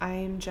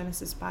I'm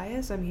Genesis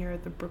Bias. I'm here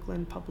at the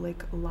Brooklyn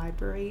Public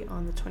Library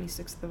on the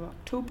 26th of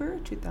October,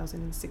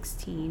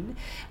 2016.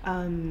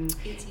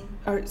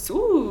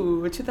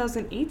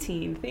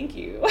 2018. Thank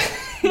you.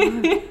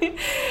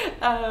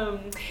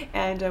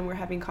 And we're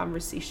having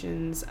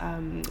conversations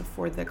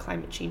for the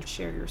Climate Change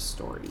Share Your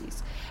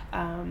Stories.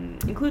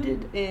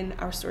 Included in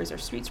our Stories Are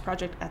Streets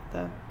project at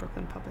the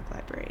Brooklyn Public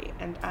Library.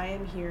 And I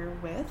am here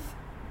with,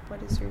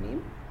 what is your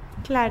name?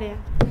 Claudia.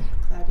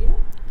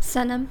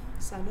 Sanam.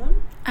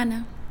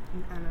 Anna.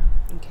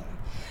 Okay.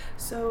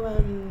 So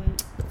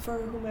for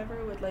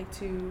whomever would like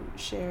to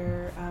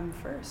share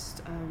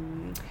first,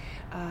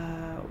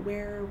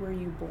 where were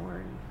you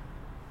born?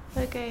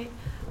 Okay.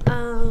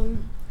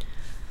 I'm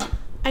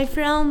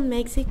from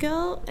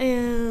Mexico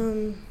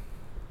and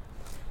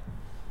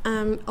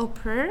I'm au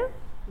pair.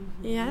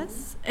 Mm-hmm.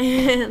 Yes.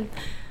 And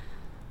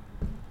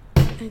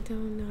I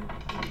don't know.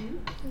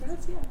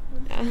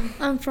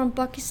 Mm-hmm. I'm from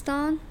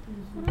Pakistan.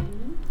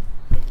 Mm-hmm.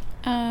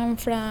 I'm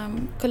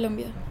from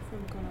Colombia.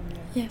 From Colombia.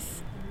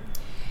 Yes.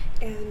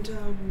 And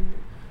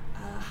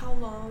how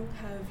long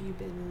have you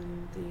been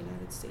in the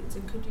United States?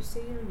 And could you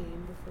say your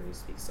name before you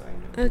speak so I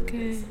know?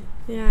 Okay.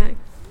 Yeah,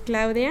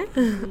 Claudia.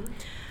 Mm-hmm.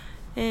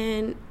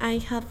 And I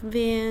have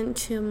been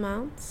 2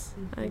 months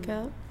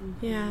ago.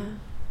 Mm-hmm. Yeah.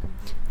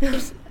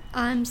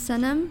 I'm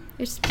Sanam.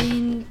 It's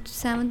been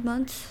 7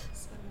 months.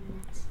 7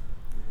 months.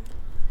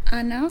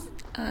 Anna,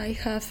 I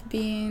have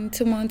been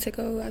 2 months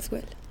ago as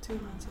well. 2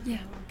 months ago.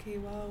 Yeah. Okay,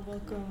 well,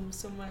 welcome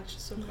so much.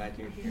 So glad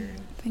you're here.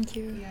 Thank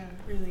you. Yeah,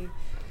 really.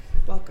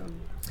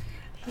 Welcome.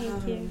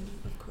 Thank you.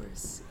 Of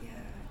course,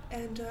 yeah.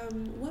 And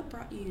what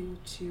brought you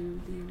to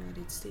the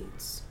United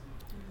States?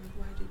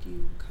 Why did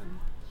you come?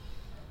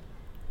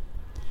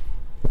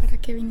 ¿Para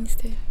qué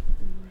viniste?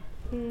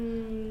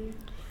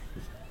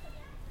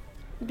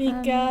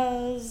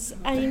 Because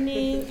I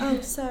need...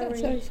 Oh,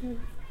 sorry.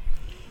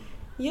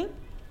 You?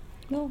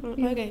 No.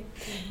 Okay.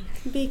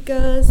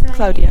 Because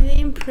Claudia. I need to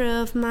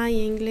improve my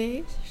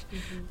English.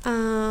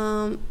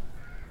 Mm-hmm.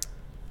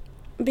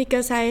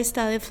 Because I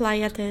studied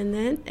flight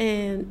attendant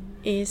and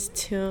it's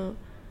too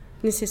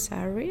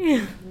necessary.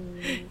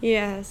 Mm-hmm.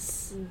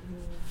 Yes.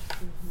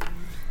 Mm-hmm.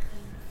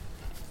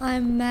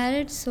 I'm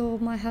married, so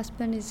my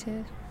husband is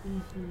here.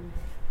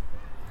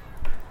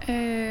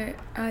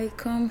 I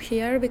come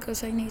here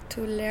because I need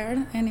to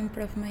learn and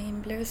improve my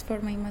English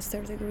for my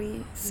master's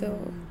degree.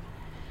 So,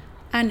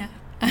 Anna.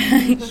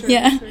 Sure,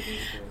 yeah. Sure.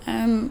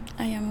 I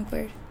am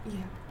aware.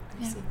 Yeah,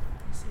 I see.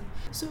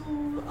 So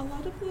a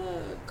lot of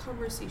the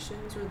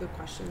conversations or the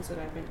questions that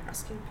I've been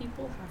asking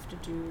people have to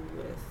do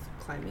with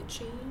climate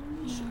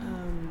change.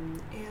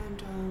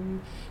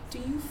 Do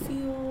you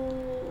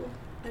feel,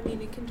 I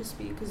mean, it can just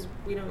be, because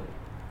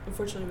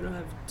unfortunately we don't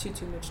have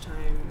too much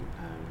time,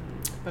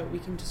 but we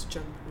can just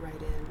jump right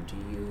in. Do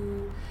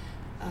you,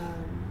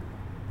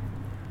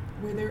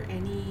 were there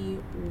any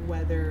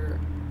weather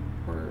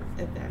or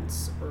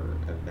events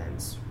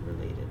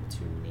related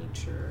to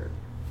nature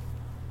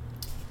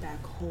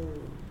back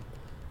home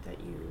that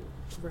you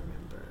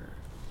remember?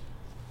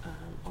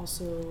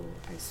 Also,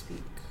 I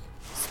speak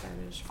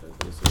Spanish for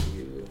those of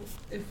you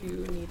if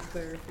you need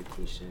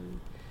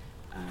clarification.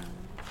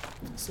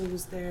 So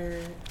was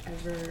there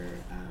ever,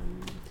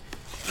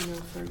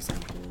 for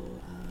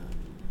example,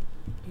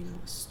 a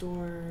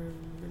storm,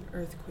 an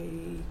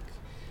earthquake,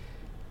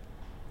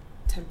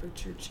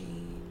 temperature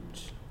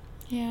change?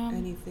 Yeah.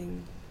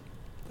 Anything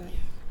that...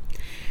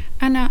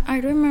 Anna, I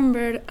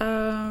remember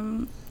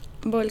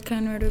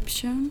volcano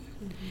eruption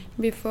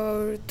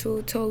before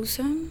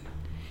 2000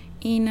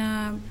 in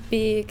a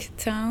big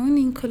town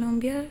in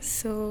Colombia.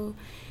 So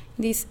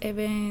this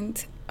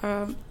event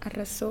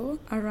arrasó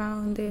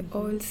around the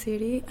whole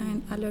city,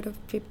 and a lot of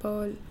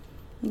people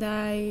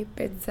died,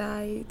 pets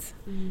died.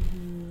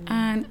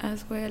 And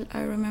as well,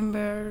 I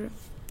remember,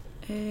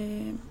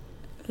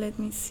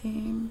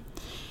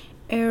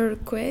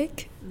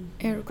 earthquake.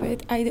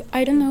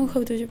 I don't know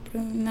how to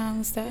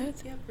pronounce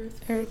that. Yeah,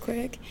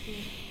 earthquake.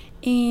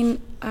 In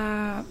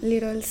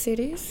little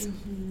cities.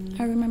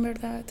 I remember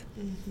that.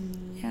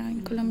 Yeah,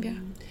 in Colombia.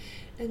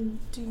 And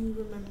do you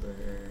remember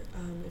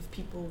if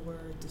people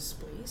were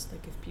displaced,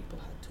 like if people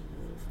had to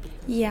move?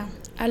 Yeah,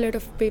 a lot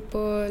of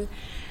people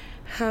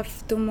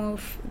have to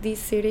move these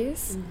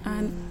cities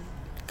and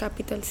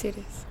capital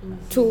cities,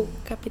 2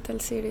 capital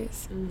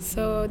cities.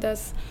 So that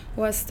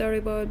was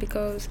terrible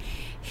because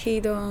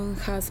he don't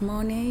has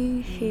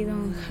money, he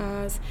don't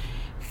has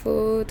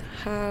food,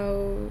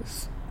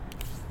 house.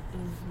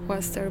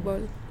 Was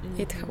terrible.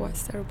 It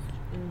was terrible.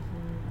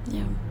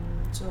 Yeah.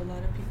 So a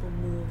lot of people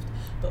moved,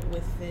 but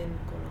within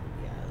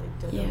Colombia, like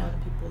did a lot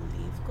of people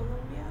leave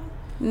Colombia?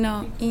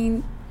 No,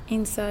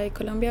 inside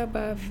Colombia,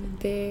 but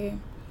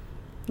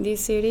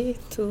this city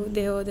to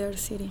the other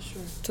city,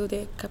 to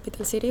the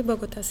capital city,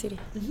 Bogota city.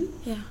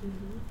 Yeah.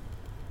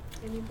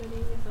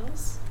 Anybody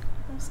else?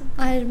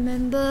 I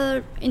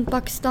remember in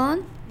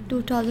Pakistan,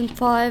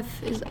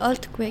 2005 is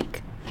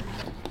earthquake,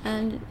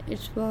 and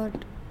it's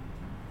what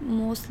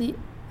mostly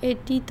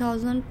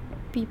 80,000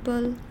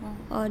 people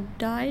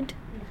died,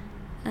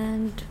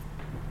 and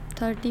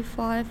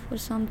 35 or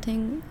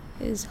something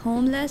is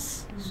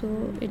homeless,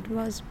 so it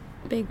was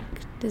big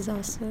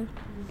disaster.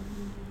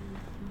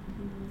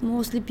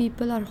 Mostly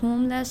people are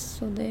homeless,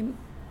 so they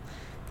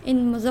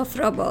in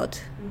Muzaffarabad,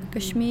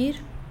 Kashmir.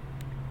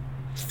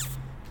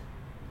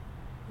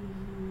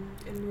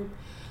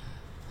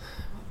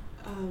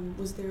 And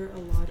was there a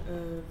lot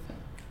of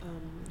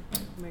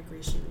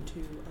migration to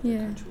other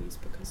countries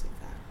because of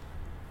that?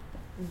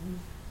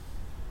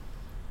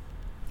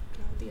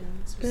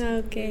 Claudia.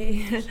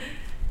 Okay.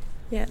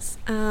 Yes,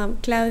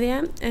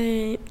 Claudia,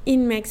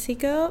 in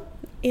Mexico,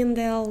 in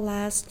the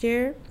last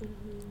year,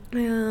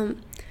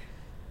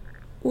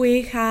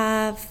 we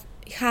have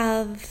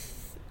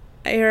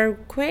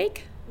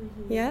earthquake,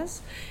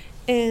 yes,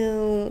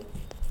 and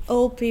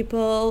all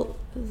people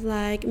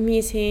like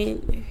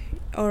missing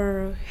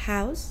our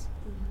house,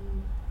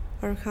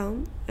 our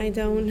home. I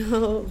don't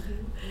know.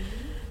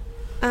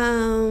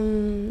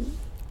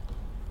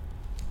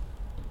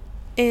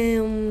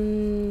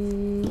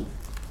 And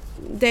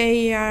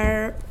they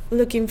are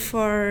looking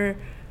for.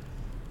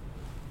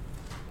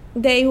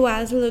 They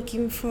was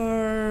looking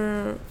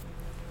for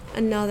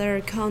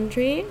another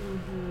country.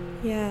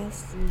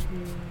 Yes.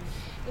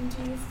 And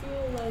do you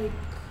feel like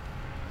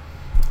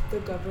the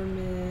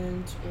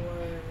government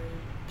or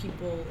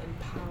people in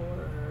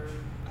power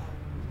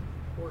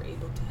were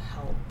able to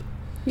help?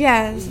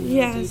 Yes, Do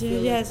you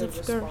feel like the of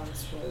course.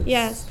 response was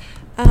Yes.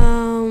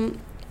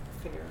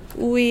 fair?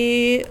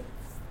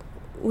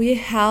 We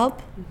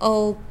help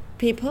all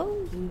people.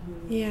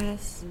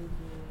 Yes.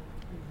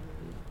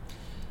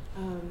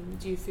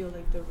 Do you feel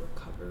like the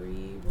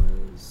recovery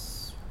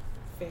was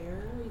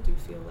fair? Do you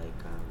feel like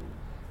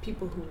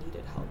people who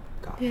needed help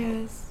got help?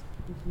 Yes.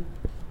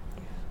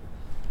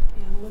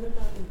 Yeah. What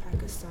about in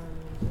Pakistan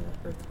when the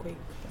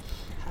earthquake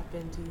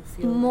happened? Do you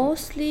feel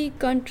Mostly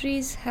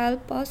countries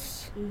help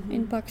us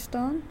in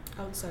Pakistan.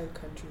 outside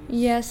countries?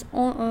 Yes,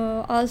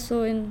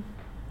 also in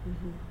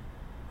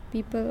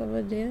people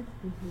over there.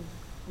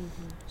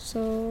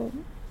 So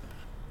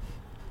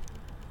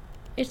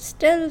it's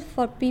still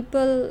for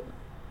people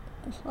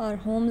who are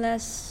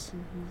homeless,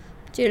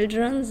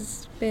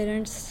 children's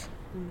parents.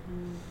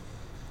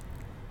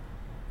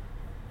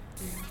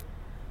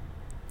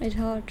 It's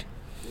hard.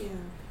 Yeah.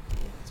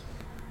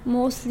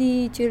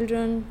 Mostly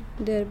children,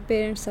 their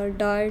parents are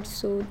died,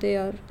 so they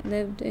are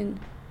lived in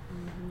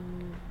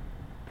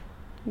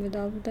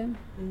without them.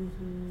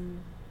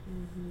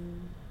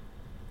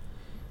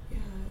 Yeah.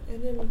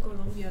 And in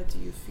Colombia, do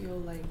you feel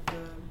like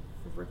the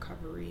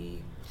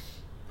recovery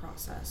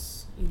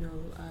process,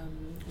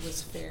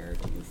 was fair?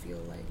 Do you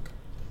feel like,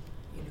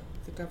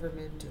 the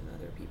government and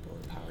other people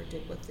in power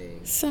did what they...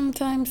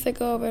 Sometimes the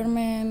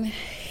government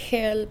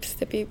helps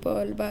the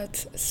people,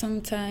 but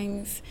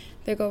sometimes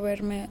the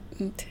government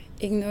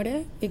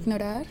ignorar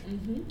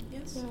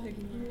Yes.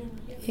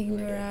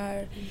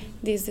 ignore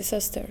this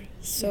disaster.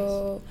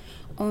 So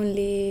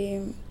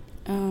only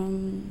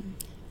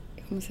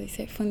 ¿cómo se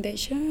dice?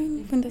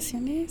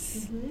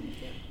 Fundaciones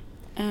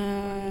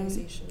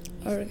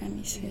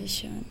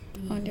organization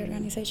only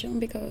organization,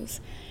 because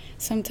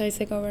sometimes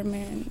the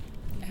government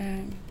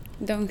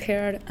don't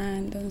hear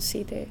and don't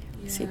see the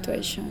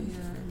situation.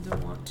 And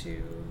don't want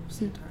to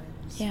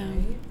sometimes. Yeah.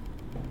 Right?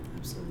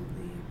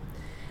 Absolutely.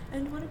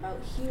 And what about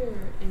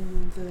here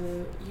in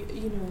the,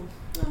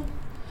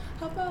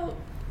 how about,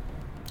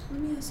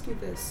 let me ask you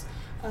this.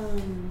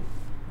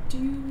 Do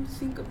you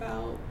think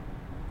about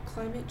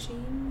climate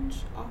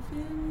change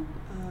often?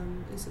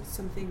 Is it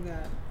something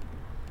that,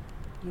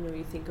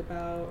 you think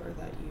about or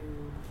that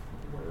you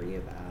worry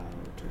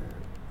about, or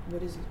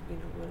what is it,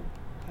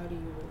 how do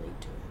you relate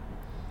to it?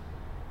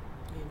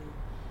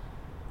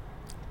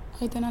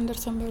 I don't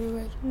understand very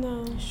well.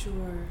 No.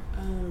 Sure.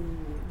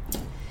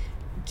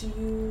 Do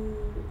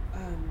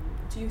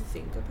you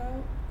think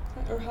about,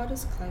 or how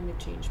does climate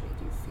change make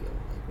you feel?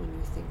 Like when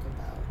you think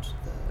about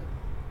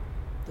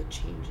the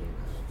changing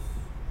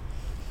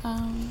of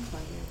climate,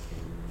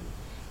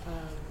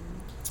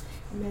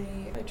 and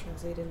may I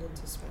translate it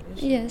into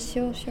Spanish? Yes,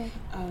 sure.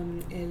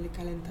 El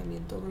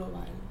calentamiento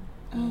global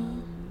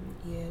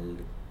y el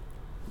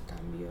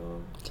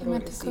cambio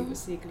Climático.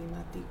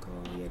 climático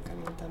y el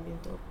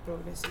calentamiento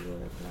progresivo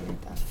del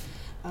planeta.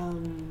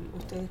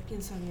 ¿Ustedes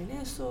piensan en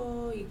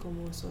eso y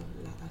cómo eso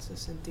las hace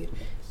sentir?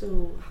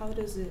 So how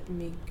does it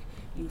make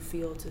you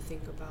feel to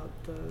think about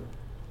the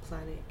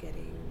planet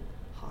getting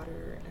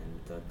hotter and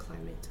the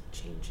climate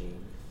changing?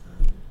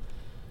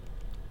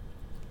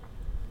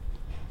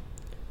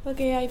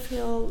 Okay, I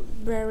feel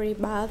very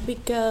bad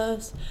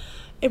because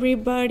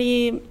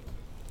everybody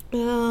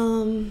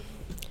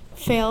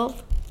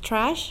felt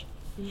trash,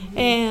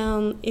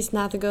 and it's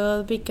not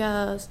good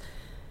because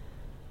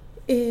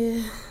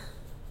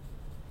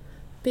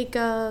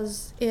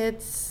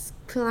it's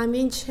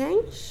climate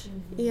change.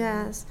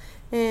 Yes,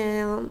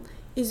 and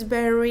it's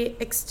very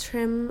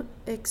extreme.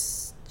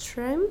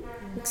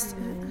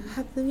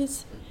 How do you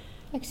say?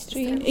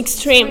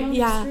 Extreme,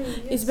 yeah.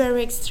 It's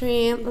very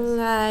extreme,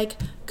 like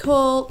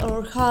cold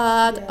or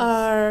hot,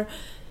 or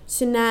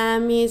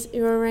tsunamis,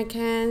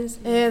 hurricanes,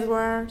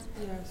 earthquakes,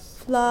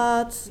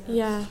 floods.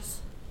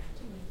 Yes. Yes.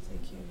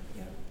 Thank you.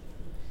 Yeah.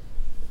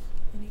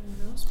 Anyone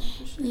else want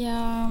to share?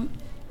 Yeah,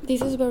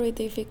 this is very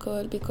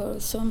difficult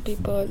because some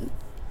people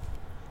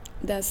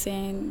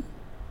doesn't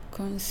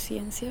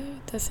quotient.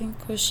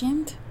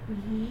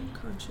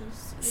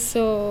 Conscious.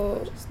 So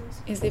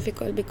Consciousness. it's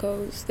difficult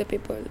because the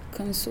people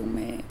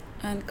consume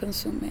and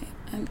consume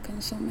and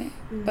consume,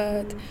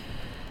 but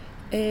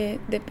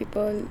the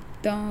people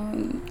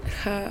don't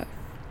have.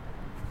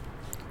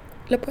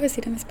 ¿Lo puedo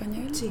decir en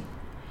español? Sí.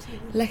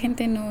 La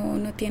gente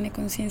no tiene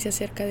conciencia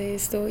acerca de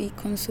esto y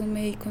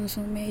consume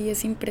y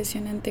es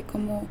impresionante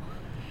como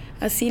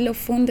así lo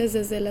fundes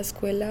desde la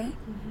escuela,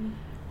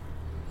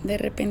 de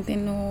repente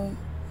no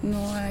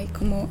hay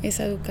como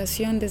esa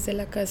educación desde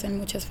la casa en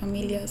muchas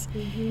familias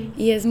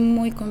y es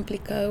muy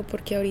complicado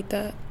porque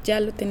ahorita ya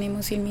lo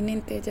tenemos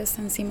inminente, ya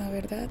está encima,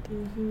 ¿verdad?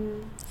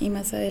 Y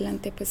más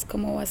adelante pues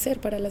cómo va a ser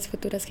para las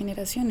futuras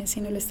generaciones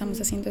si no lo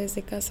estamos haciendo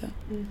desde casa,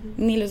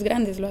 ni los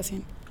grandes lo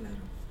hacen. Claro.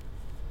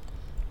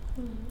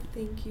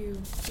 Thank you.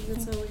 I think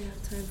that's all we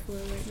have time for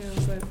right now,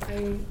 but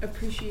I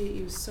appreciate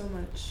you so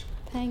much.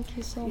 Thank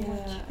you so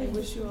much. I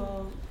wish you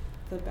all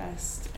the best.